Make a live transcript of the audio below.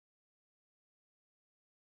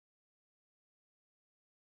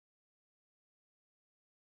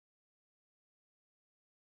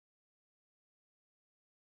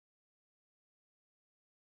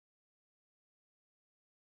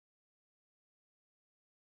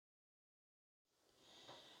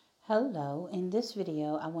Hello, in this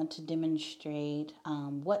video I want to demonstrate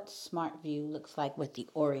what Smart View looks like with the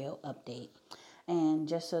Oreo update. And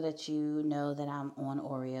just so that you know that I'm on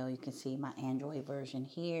Oreo, you can see my Android version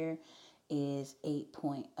here is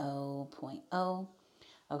 8.0.0.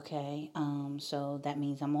 Okay, so that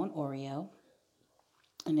means I'm on Oreo.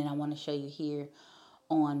 And then I want to show you here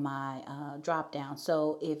on my drop down.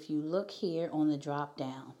 So if you look here on the drop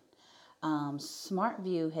down, Smart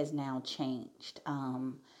View has now changed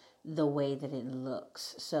the way that it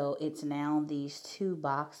looks. So it's now these two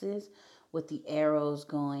boxes with the arrows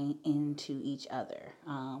going into each other,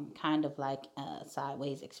 kind of like a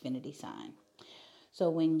sideways Xfinity sign.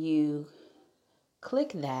 So when you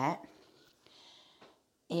click that,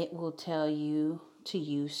 it will tell you to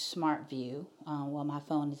use Smart View. Well, my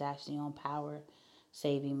phone is actually on power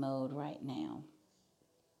saving mode right now.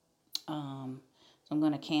 So I'm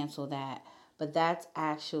going to cancel that. But that's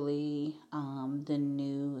actually the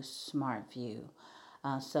new Smart View.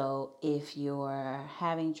 So if you're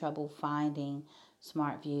having trouble finding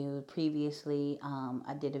Smart View, previously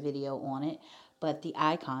I did a video on it, but the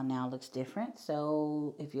icon now looks different.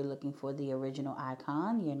 So if you're looking for the original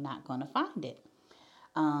icon, you're not going to find it.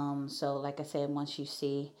 So like I said, once you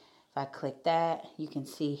see, if I click that, you can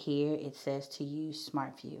see here it says to use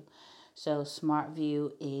Smart View. So Smart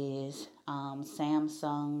View is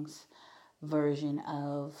Samsung's version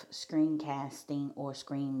of screencasting or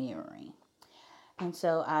screen mirroring. And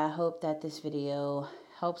so I hope that this video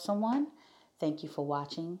helps someone. Thank you for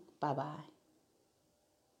watching. Bye-bye.